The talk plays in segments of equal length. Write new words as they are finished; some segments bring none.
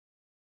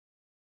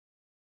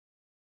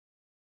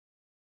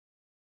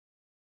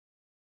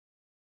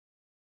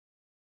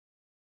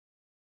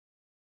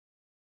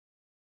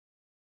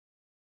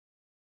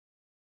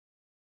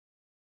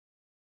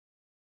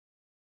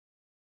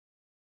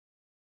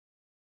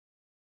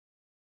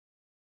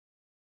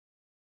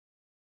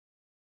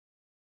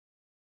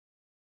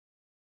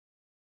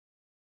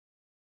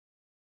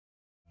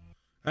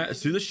All right,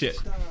 let's do this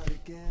shit.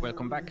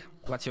 Welcome back.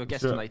 What's your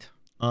guess tonight?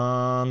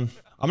 I'm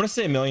gonna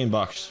say $1 million.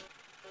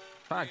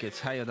 Fuck, it's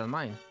higher than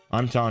mine.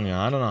 I'm telling you,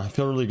 I don't know. I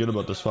feel really good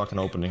about this fucking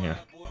opening here.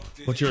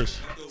 What's yours?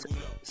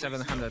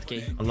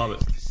 700k. I love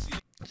it.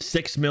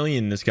 6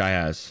 million this guy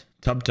has.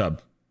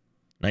 Tub.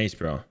 Nice,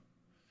 bro.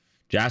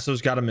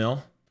 Jasso's got $1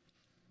 mil.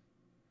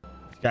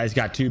 This guy's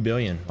got 2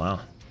 billion.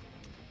 Wow.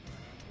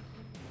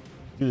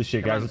 Do this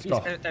shit, guys. Let's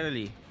go.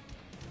 Early.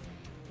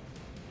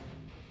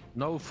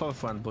 No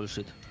fourth one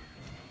bullshit.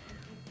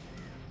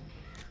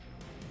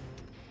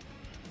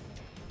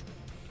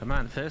 Come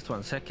on, first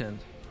one, second.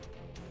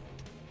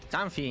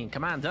 Something,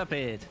 come on, drop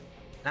it.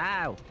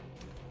 Now.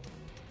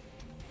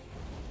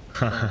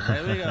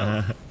 There we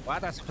go.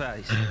 What a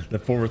surprise. The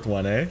fourth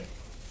one, eh?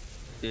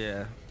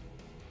 Yeah.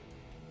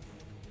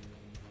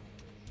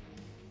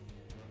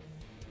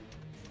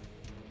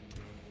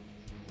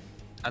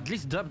 At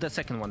least drop the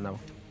second one now.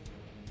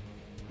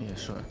 Yeah,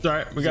 sure. It's all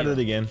right. We got it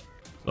again.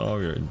 It's all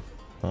good.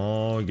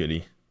 All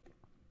goody.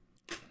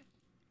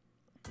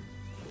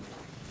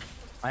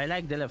 I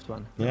like the left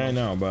one. Yeah, I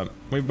know, but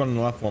we've done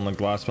the left one like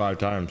the last 5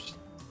 times.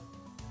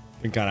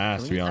 Been kind of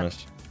ass, to be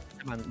honest.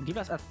 Come on, give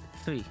us a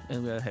 3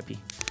 and we're happy.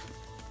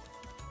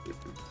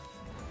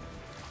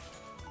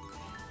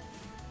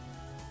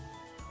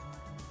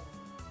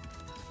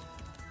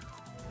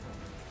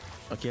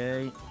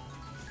 Okay,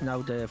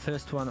 now the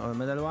first one or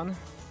middle one.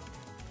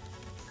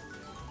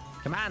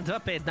 Come on,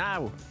 drop it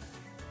now.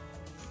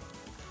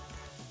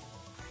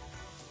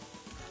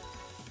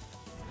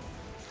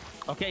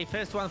 Okay,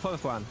 first one,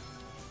 fourth one.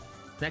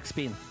 Next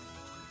spin.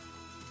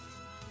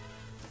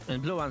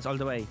 And blue ones all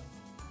the way.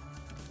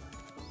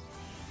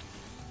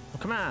 Oh,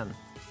 come on.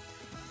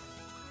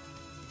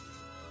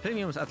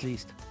 Premiums at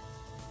least.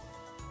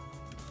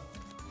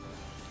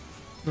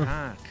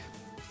 Fuck.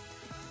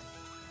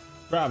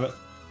 Grab it.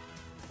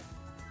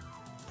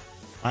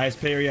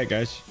 Highest payer yet,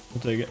 guys.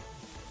 We'll take it.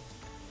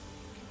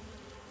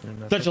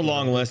 Such a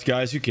long list,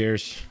 guys. Who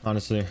cares?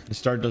 Honestly, the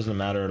start doesn't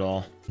matter at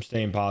all. I'm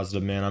staying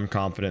positive, man. I'm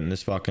confident in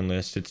this fucking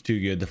list. It's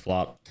too good to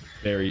flop.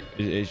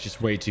 It's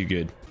just way too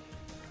good.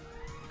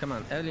 Come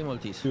on, early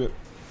multis. Do it.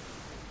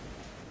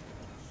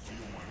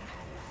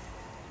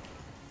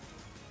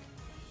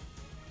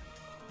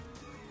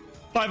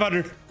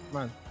 $500.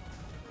 Come on.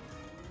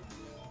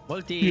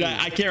 Multi. Dude,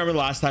 I can't remember the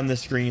last time the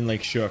screen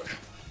like shook.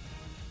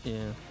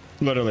 Yeah.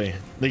 Literally,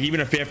 like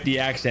even a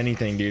 50x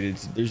anything, dude.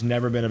 There's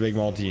never been a big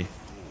multi.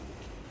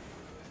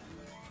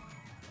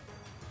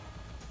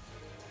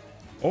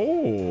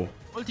 Oh,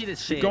 Multi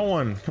this shit. keep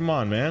going. Come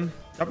on, man.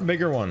 Up a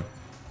bigger one.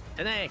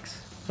 10x,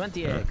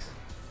 20x.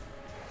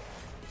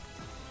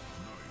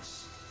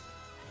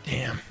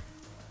 Damn.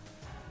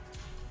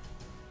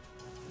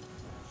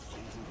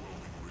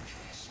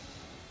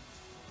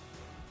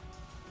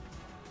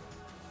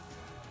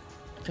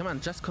 Come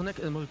on, just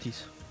connect the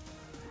multis.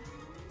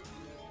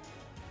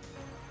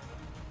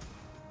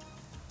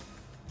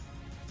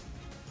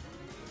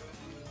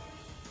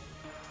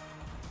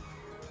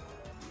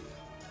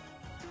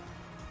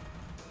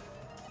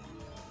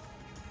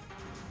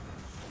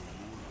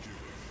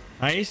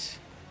 Nice.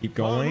 Keep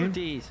going.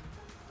 It's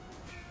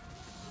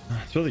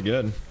really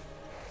good.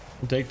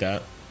 We'll take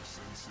that.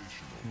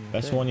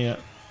 Best one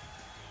yet.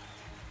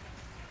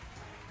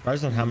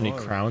 Surprised on how many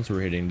crowns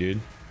we're hitting,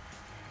 dude.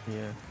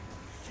 Yeah.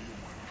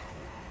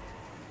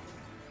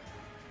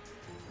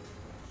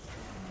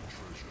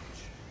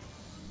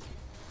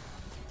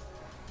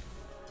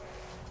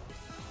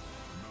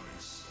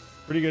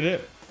 Pretty good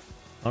hit,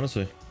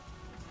 honestly.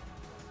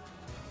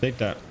 Take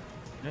that.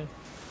 Okay.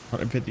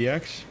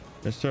 150x.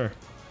 Yes, sir.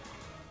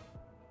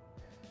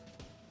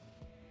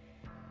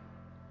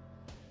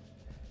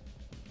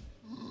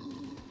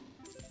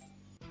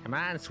 Come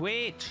on,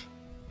 switch.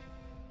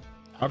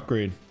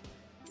 Upgrade.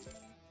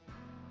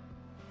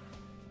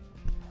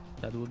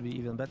 That would be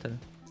even better.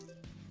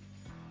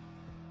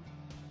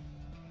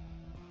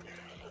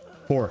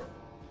 4.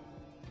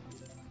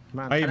 Come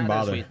on, I even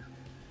bother. Switch.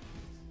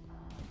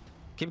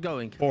 Keep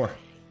going. 4.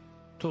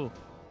 2.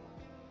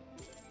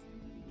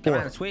 Come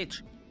 4. on,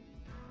 switch.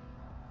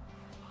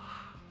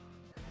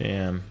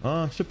 Damn.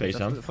 Oh, should pay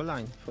some. Full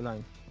line, full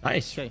line.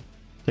 Nice. Okay.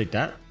 Take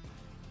that.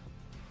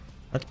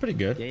 That's pretty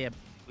good. Yeah,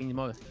 we need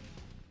more.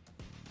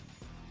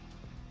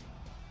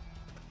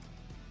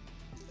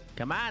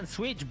 Come on,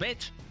 switch,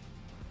 bitch.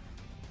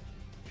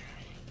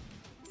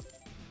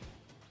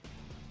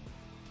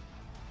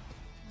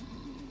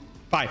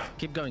 Five.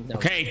 Keep going now.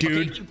 Okay,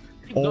 dude. Okay,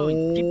 keep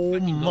going. Keep Oh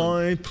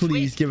my,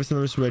 please switch. give us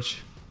another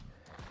switch.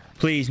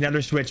 Please,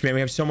 another switch, man. We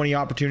have so many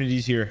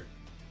opportunities here.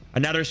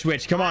 Another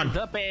switch. Come on.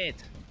 Drop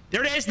it.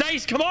 There it is.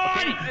 Nice. Come on.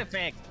 Okay,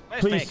 perfect.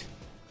 Perfect. Please.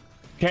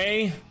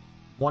 Okay.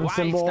 One Wilds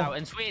symbol. now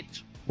and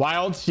switch.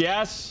 Wilds,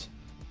 yes.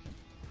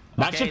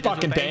 That Okay, should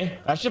fucking pay.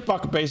 That should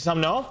fucking pay some,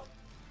 no?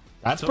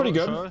 That's pretty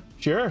good.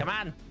 Sure. Come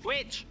on,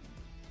 switch.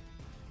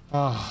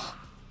 Oh,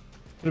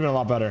 could have been a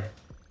lot better.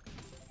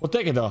 We'll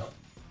take it though.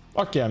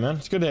 Fuck yeah, man.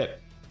 It's a good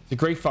hit. It's a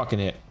great fucking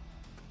hit.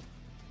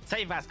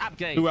 Save us,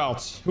 upgrade. Who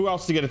else? Who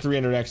else to get a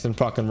 300x than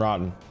fucking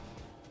Rotten?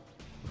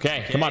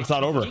 Okay, come on, it's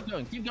not over. Keep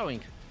going, keep going.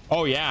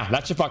 Oh yeah,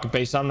 that should fucking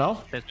pay some,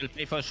 no? That will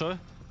pay for sure.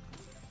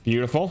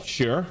 Beautiful,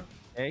 sure.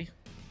 Okay.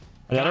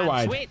 Another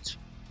wide. Switch.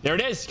 There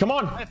it is. Come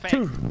on. Perfect.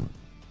 2.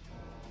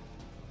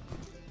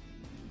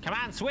 Come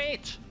on,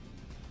 switch.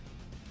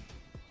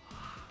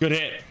 Good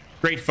hit.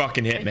 Great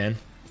fucking hit, man.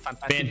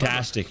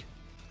 Fantastic.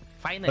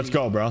 Finally. Let's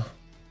go, bro.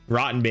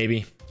 Rotten,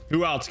 baby.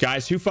 Who else,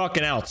 guys? Who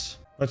fucking else?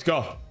 Let's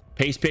go.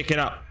 Pace picking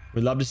up.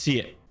 We'd love to see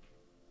it.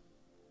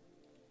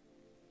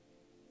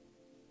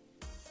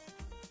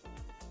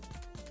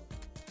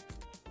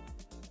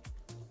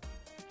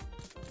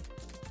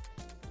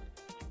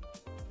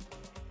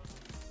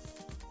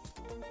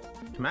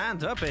 Come on,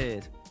 drop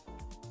it.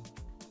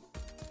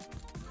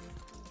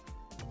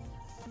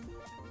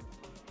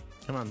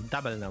 Come on,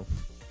 double now.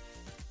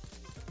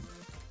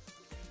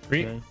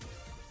 3. Okay.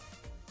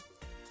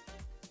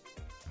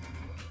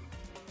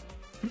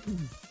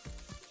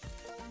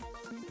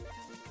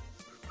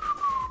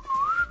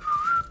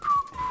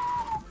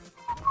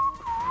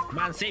 Come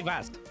on, save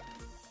us.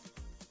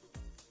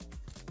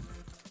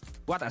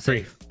 What a 3.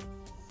 save.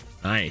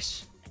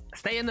 Nice.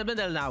 Stay in the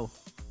middle now.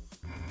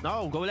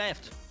 No, go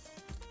left.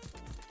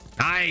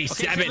 Nice.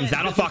 Okay, 7s.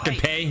 That'll fucking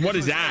pay. What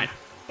is that?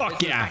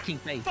 Fuck yeah.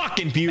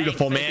 Fucking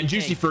beautiful, man.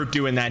 Juicy fruit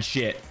doing that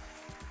shit.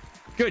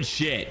 Good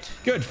shit.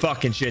 Good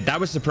fucking shit. That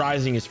was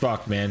surprising as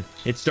fuck, man.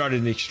 It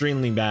started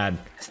extremely bad.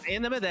 Stay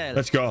in the middle.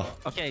 Let's go.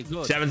 Okay,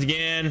 good. 7s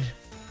again.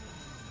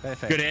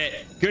 Perfect. Good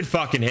hit. Good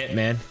fucking hit,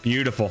 man.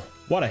 Beautiful.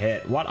 What a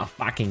hit. What a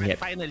fucking hit.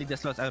 Finally, the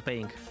slots are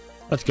paying.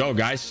 Let's go,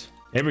 guys.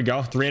 Here we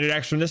go.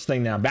 300x from this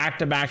thing now.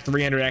 Back-to-back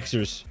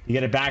 300xers. You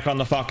get it back on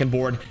the fucking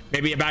board.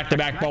 Maybe a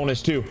back-to-back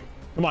bonus, too.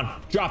 Come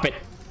on. Drop it.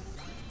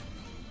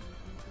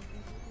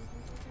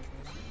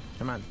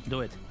 Come on,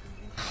 do it.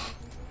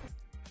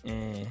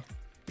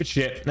 Good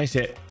shit. Nice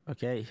hit.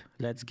 Okay,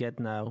 let's get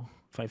now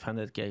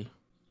 500k.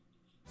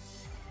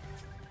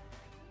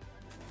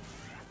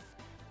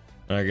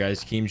 All right,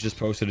 guys. Keem's just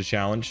posted a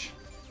challenge.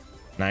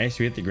 Nice.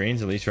 We hit the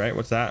greens at least, right?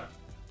 What's that?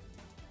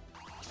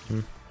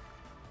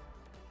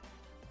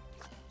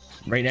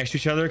 Right next to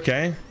each other.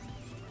 Okay.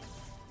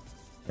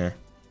 Yeah.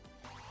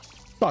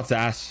 Spot's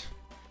ass.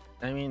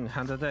 I mean,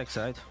 100x,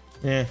 right?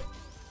 Yeah.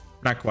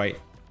 Not quite.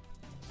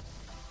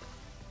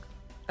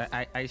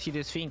 I see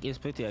this thing is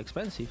pretty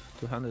expensive.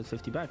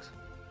 250 bucks.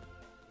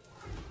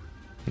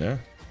 Yeah.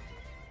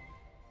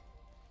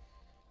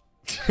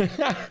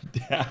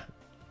 Yeah.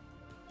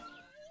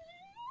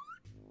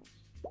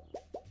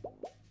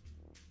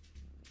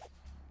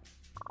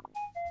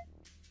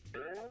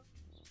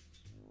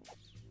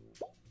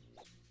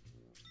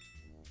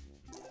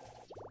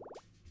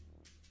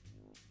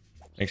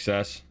 Thanks,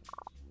 Sass.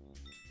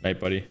 Night,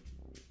 buddy.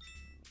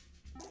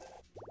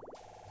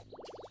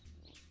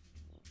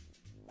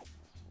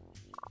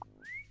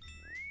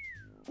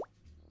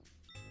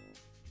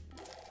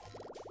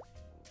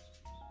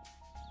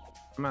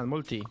 Come on,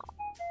 multi.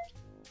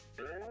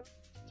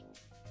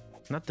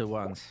 Not the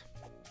ones.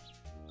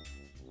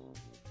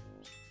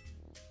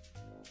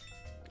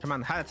 Come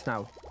on, hearts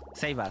now.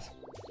 Save us.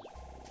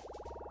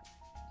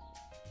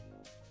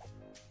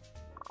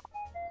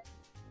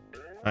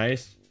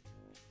 Nice.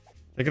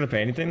 They gonna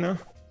pay anything though?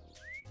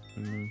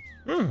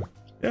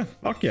 Yeah,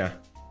 fuck yeah.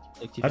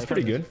 That's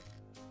pretty good.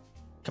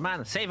 Come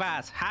on, save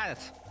us. Heart.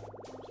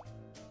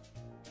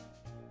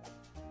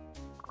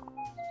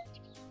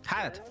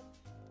 Heart.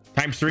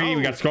 Times 3,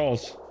 we got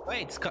skulls.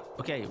 Wait,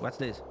 okay, what's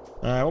this?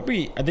 It won't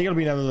be. I think it'll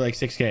be another like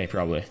 6k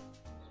probably.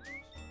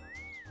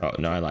 Oh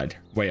no, I lied.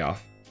 Way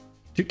off.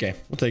 2k.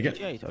 We'll take it.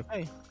 58,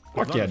 okay.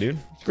 Fuck yeah, dude.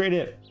 It's a great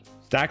hit.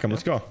 Stack them.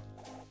 Let's go.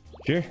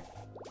 Sure.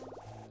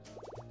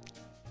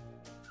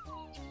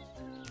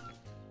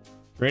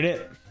 Great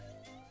hit.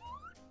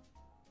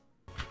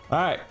 All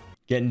right,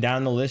 getting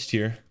down the list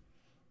here.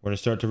 We're gonna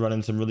start to run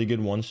in some really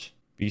good ones.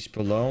 Beast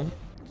below.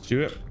 Let's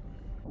do it.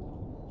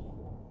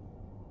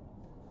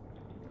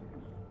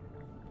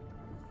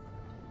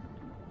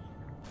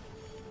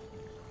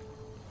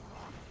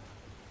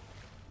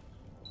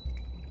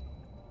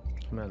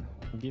 Come on,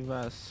 give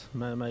us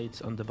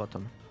mermaids on the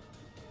bottom.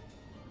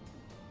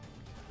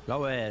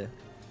 Lower.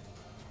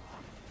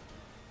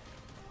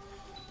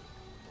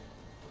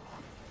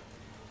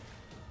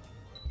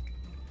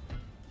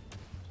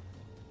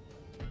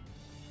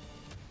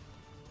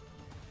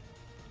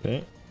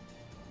 Okay.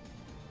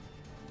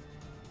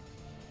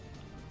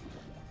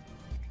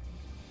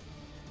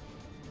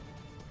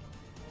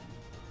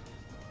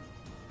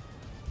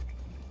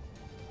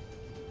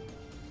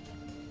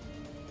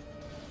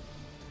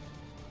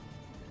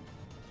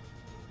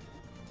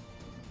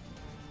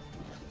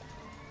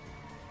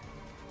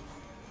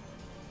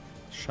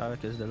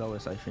 Shark is the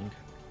lowest, I think.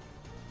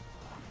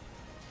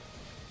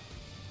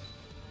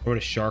 Or would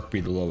a shark be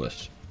the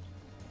lowest?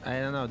 I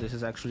don't know, this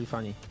is actually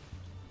funny.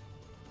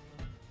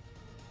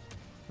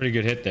 Pretty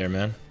good hit there,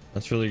 man.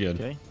 That's really good.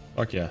 Okay.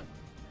 Fuck yeah.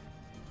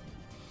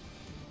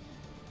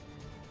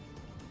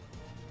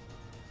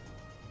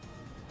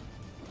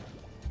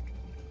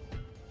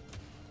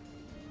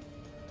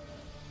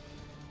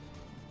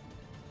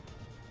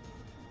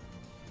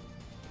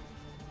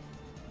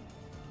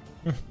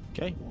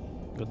 Okay,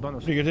 good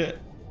bonus. Pretty good hit.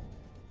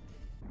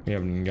 We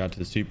haven't even got to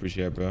the supers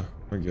yet, bro.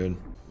 We're good.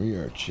 We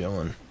are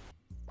chilling.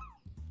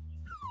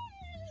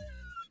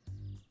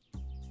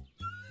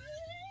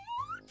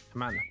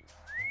 Come on.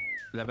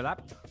 Level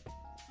up.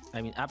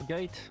 I mean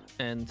upgrade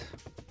and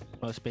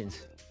more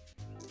spins.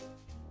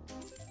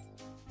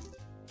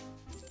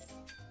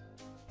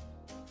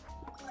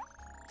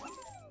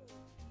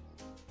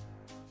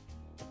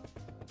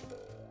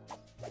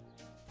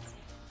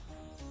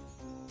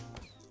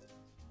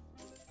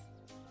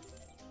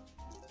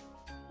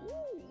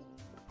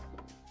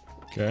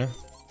 Okay.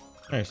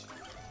 Nice.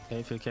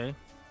 Okay, okay.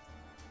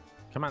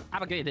 Come on,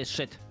 upgrade this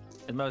shit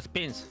and more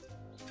spins.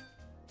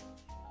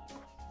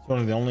 It's one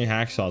of the only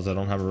hacksaws I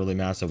don't have a really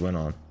massive win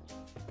on.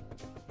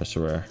 I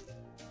swear.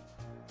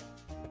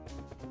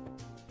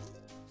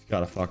 It's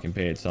gotta fucking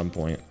pay at some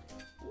point.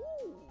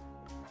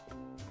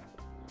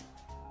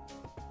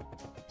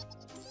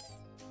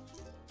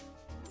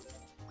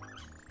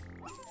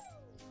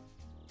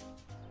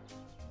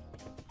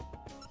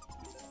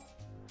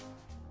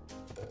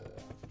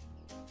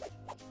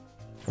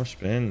 More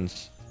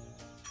spins.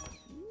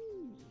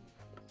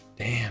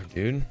 Damn,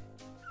 dude.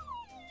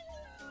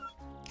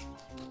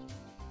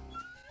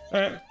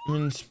 Alright, I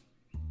mean, it's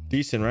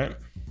decent, right?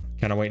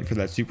 Kind of waiting for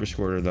that super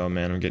squirter though,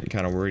 man. I'm getting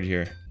kind of worried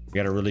here. We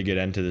got a really good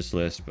end to this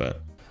list,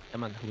 but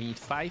Come on, we need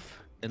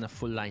 5 and a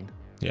full line.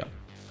 yeah.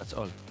 That's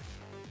all.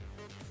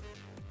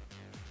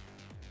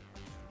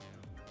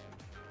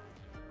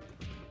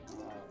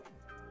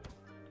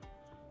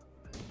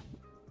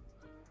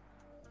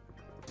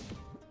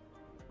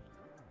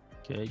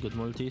 Okay, good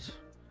multis.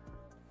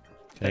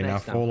 Okay, now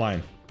full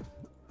line.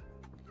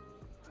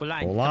 Full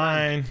line. Full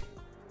line.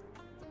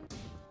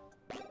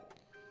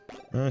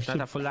 Not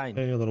a full line.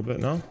 Pay a little bit,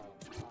 no?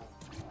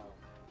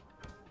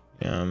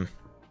 Yeah.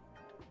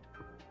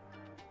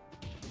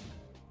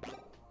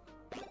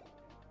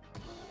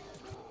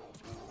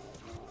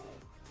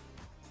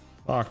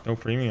 Fuck, no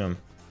premium.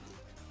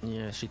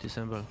 Yeah, shitty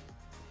symbol.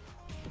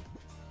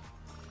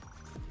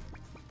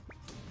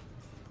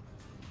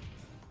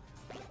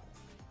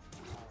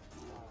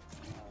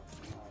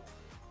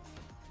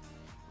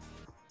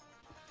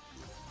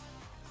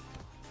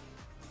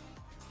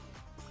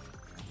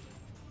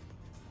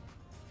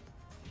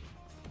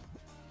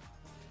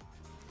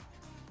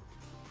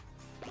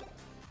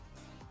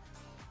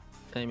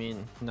 I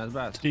mean, not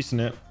bad. It's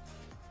decent, it.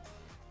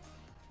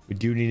 We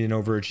do need an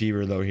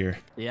overachiever though here.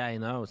 Yeah, I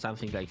know.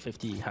 Something like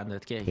 50,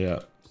 100k. Yeah,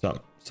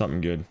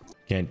 something good.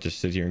 Can't just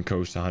sit here and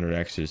coast 100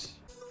 X's.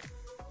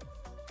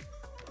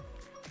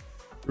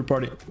 Group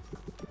party.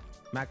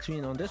 Max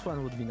win on this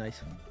one would be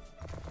nice.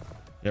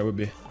 Yeah, it would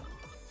be.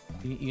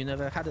 You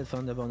never had it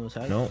from the bonus,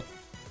 right? No.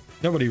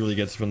 Nobody really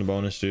gets it from the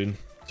bonus, dude.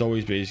 It's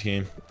always base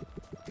game.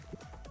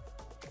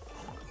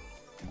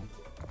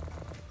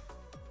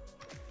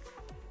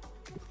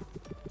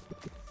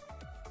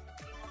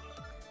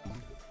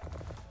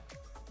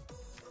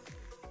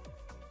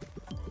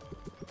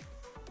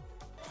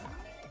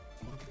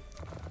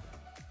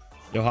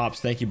 Yo, Hops,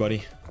 thank you,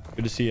 buddy.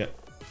 Good to see you.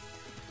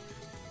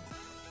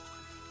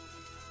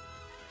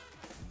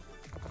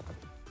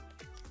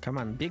 Come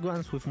on, big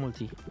ones with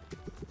multi.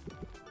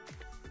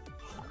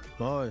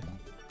 Boy.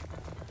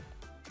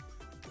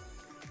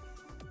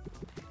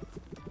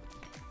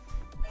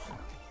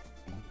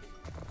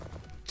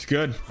 It's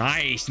good.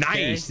 Nice,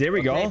 nice. Okay. There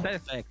we go.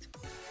 Perfect.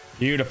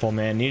 Beautiful,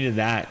 man. Needed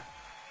that.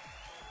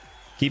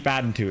 Keep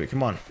adding to it.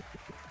 Come on.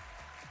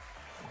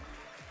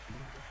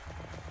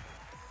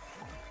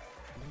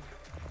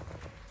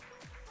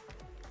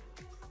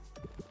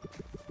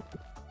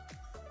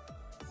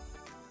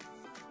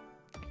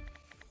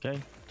 Okay.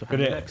 Good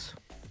hit. 200x.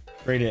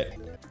 Great hit.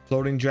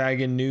 Floating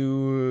Dragon,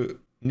 New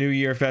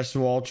Year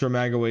Festival, Ultra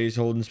Mega Ways,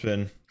 hold and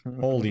spin.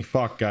 Holy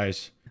fuck,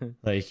 guys.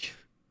 Like,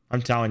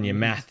 I'm telling you,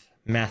 math,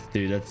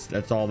 dude.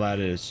 That's all that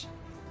is.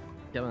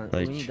 Yeah, man.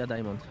 Like, We need a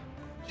diamond.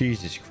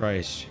 Jesus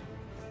Christ.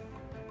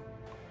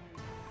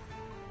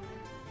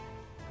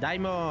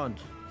 Diamond.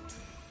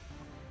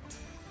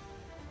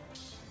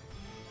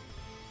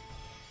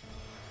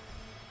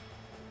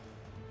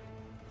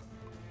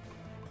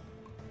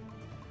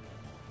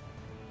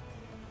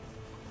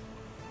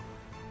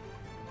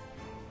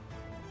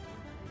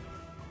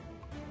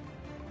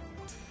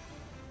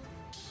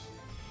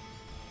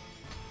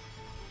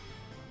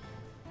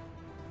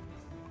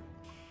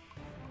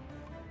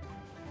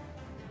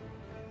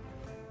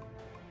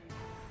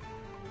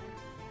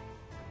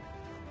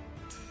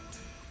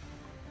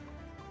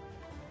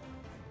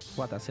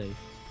 What a save.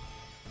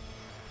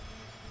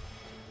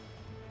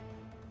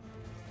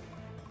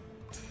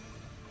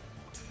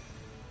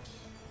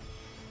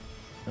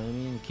 I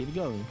mean, keep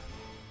going.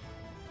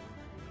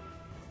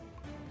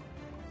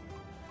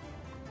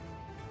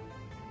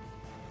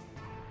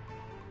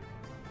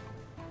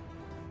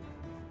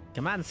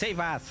 Come on, save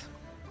us.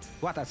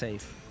 What a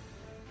save.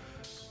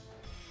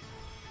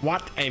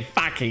 What a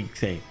fucking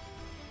save.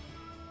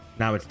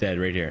 Now it's dead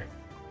right here.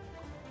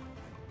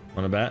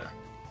 Wanna bet?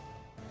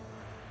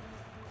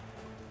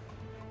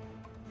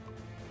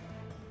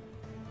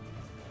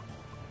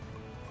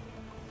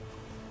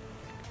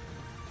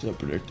 So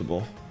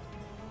predictable.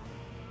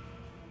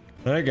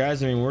 All right,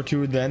 guys. I mean, we're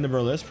to the end of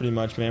our list pretty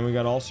much, man. We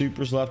got all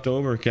supers left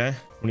over. Okay.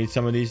 We need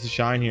some of these to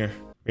shine here.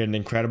 We had an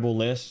incredible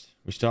list.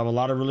 We still have a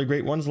lot of really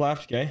great ones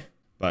left. Okay.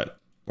 But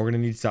we're going to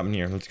need something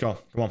here. Let's go.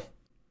 Come on.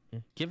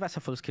 Give us a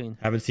full screen.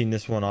 Haven't seen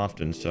this one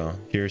often. So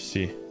here's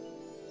C.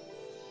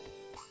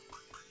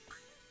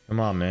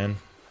 Come on, man.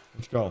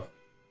 Let's go.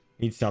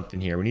 Need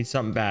something here. We need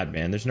something bad,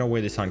 man. There's no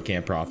way this hunt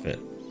can't profit.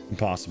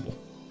 Impossible.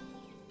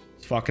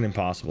 It's fucking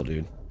impossible,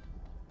 dude.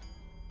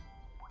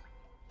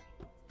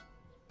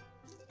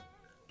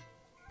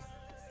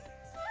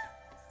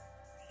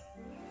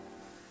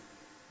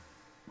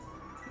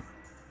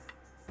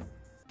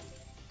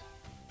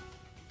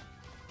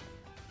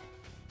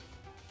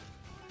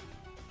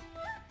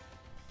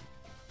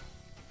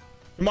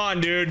 Come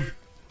on, dude.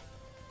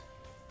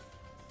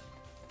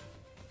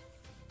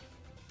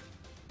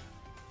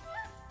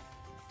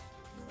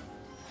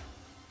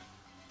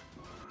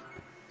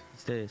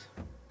 It's this.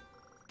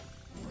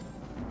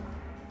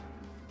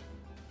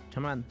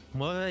 Come on,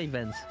 more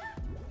events.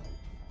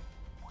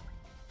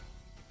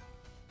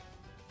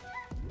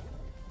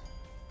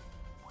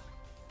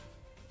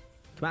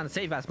 Come on,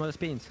 save us, more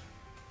spins.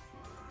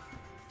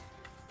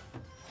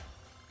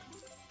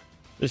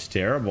 This is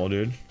terrible,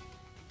 dude.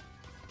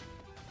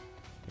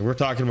 We're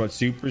talking about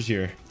supers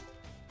here.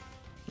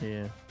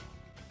 Yeah.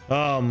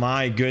 Oh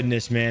my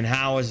goodness, man.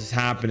 How is this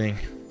happening?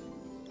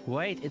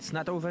 Wait, it's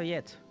not over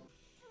yet.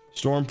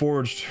 Storm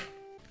Forged.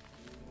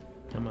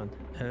 Come on,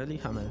 early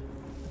hammer.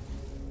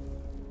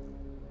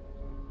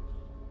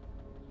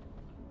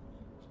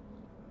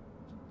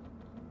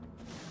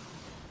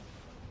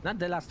 Not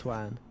the last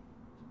one.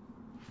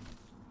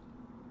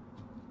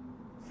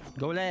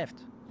 Go left.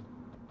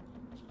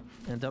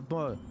 And up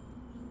more.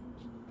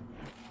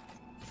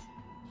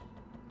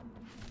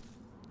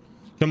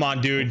 Come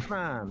on, dude. Come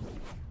on.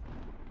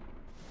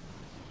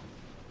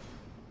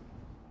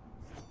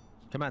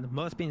 Come on,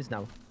 more spins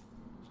now.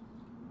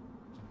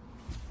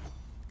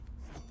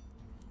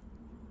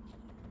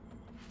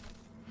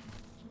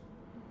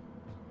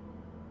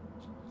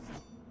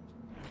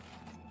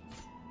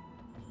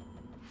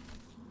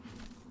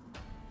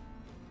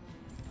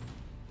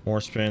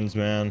 More spins,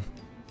 man.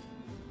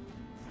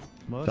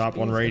 More Top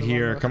one spins right and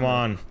here. more Come hammer.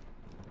 on.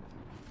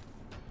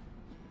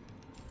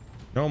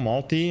 No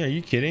multi? Are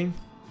you kidding?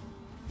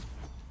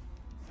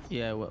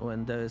 Yeah,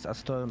 when there is a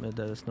storm,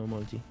 there is no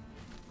multi.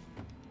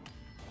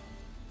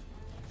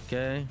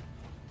 Okay.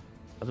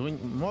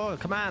 Doing more,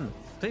 come on.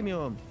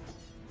 Premium.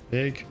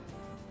 Big.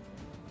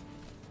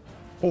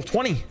 Oh,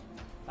 20.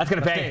 That's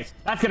gonna pay. Nice.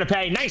 That's gonna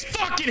pay. Nice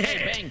fucking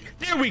hit. Bang.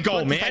 There we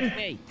go, 25 man.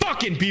 pay.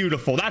 Fucking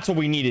beautiful. That's what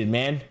we needed,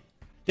 man.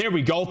 There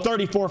we go.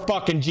 34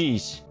 fucking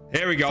G's.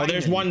 There we go.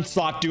 There's Finally. one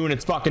slot doing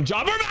its fucking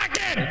job. We're back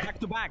in. Back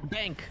to back,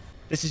 bank.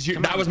 This is your.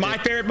 Come That on, was my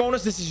kid. favorite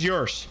bonus. This is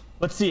yours.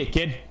 Let's see it,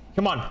 kid.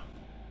 Come on.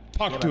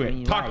 Talk Yeah, to but I it.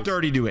 mean, Talk right.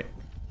 dirty to it.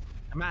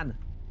 Come on.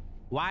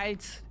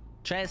 White,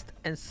 chest,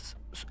 and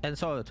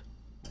sword.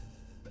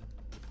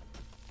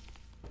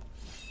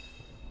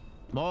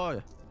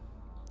 More.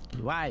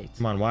 White.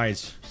 Come on,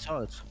 wides.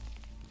 Sword.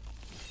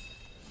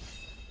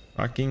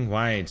 Fucking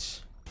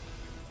wides.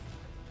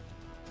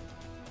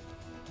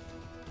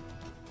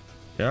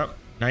 Yep.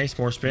 Nice.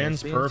 More spins.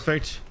 spins.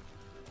 Perfect.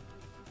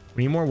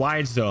 We need more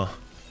wides though.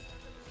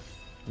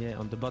 Yeah,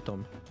 on the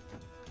bottom.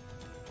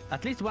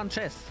 At least one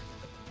chest.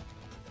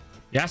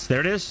 Yes, there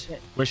it is. Yeah.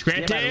 Wish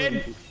Yeah,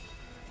 granted. but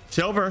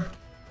Silver.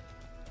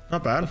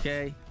 Not bad.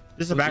 okay.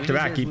 This is a We need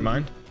back-to-back, this keep in with-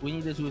 mind. We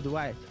need this with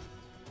white.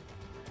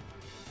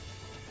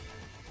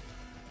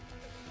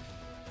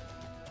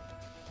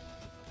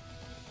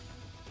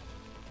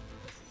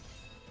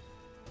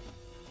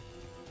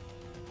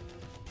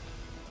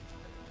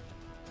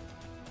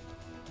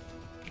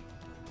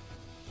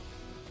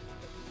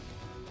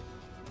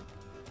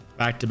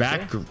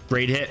 Back-to-back. Okay.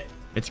 Great hit.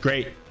 It's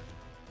great.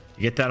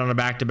 You get that on a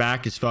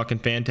back-to-back is fucking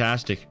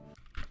fantastic.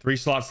 3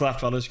 slots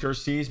left on this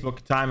Curse Seas. Book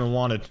of time and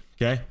wanted.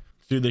 Okay?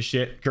 Let's do this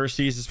shit. Curse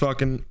Seas is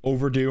fucking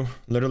overdue.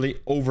 Literally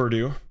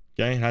overdue.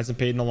 Okay? It hasn't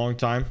paid in a long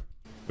time.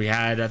 We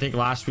had, I think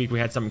last week we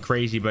had something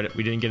crazy, but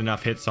we didn't get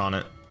enough hits on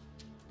it.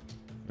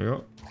 There we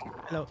go.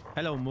 Hello,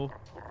 hello, Mo.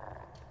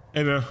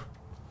 Hey, man.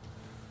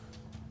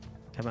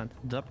 Come on,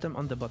 drop them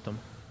on the bottom.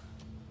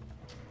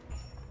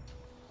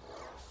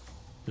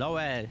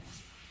 Lower.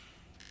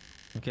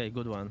 Okay,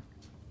 good one.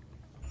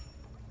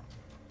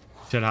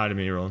 Said hi to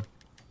me, Roland.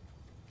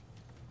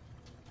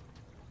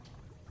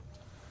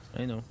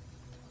 I know,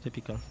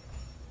 typical.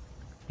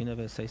 He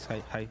never says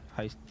hi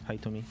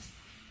to me.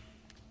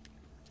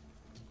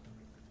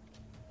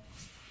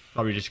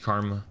 Probably just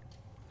karma.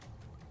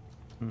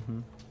 Mm-hmm.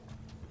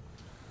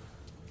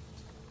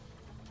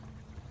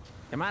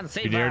 Come on,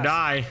 save You dare us.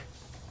 die.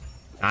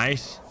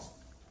 Nice.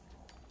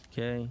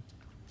 Okay.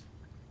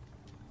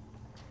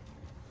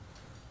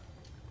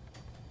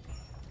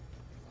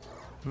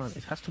 Come on,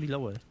 it has to be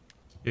lower.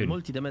 Dude.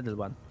 Multi the middle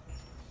one.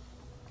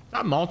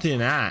 Stop multi in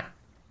that.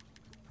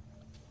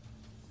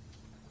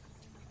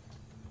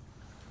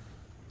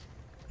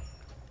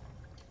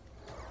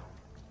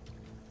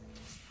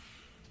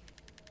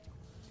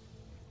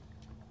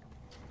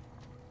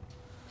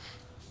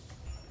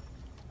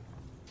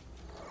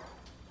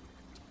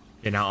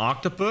 Yeah, now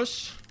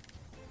octopus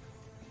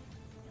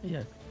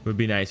Yeah. would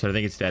be nice, but I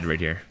think it's dead right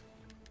here.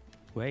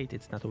 Wait,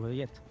 it's not over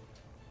yet.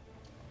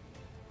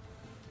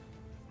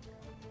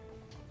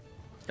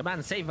 Come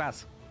on, save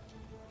us.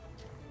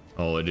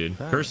 Oh, dude.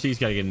 Fine. Kirsty's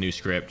got to get a new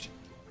script.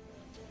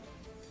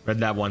 Read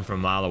that one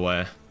from a mile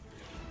away.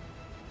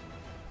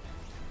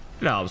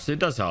 It helps. It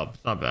does help.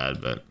 It's not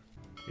bad, but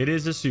it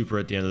is a super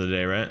at the end of the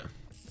day, right?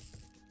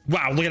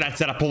 Wow, look at that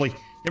setup. Holy.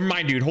 Never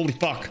mind, dude. Holy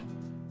fuck.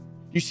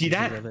 You see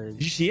that?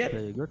 Did you see it?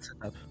 Very good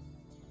setup.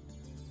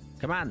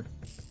 Come on.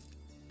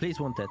 Please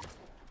want it.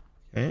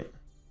 Okay.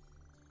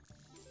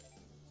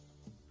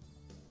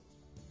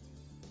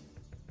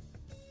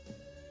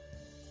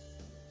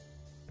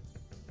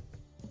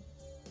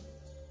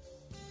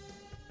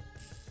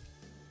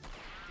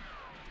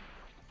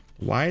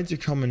 Why is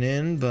it coming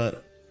in,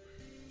 but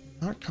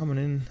not coming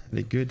in at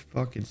a good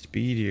fucking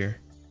speed here?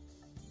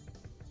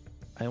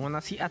 I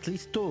wanna see at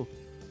least 2.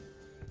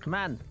 Come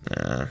on.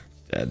 Nah,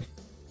 it's dead.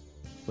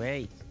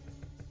 Wait.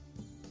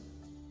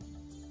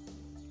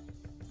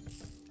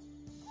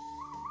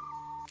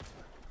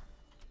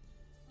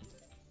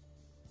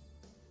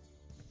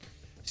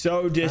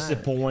 So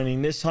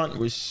disappointing. This hunt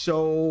was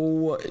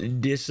so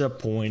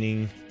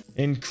disappointing.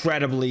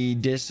 Incredibly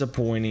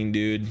disappointing,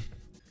 dude.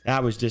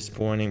 That was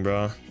disappointing,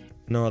 bro.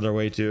 No other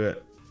way to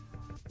it.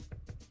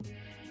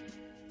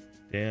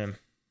 Damn.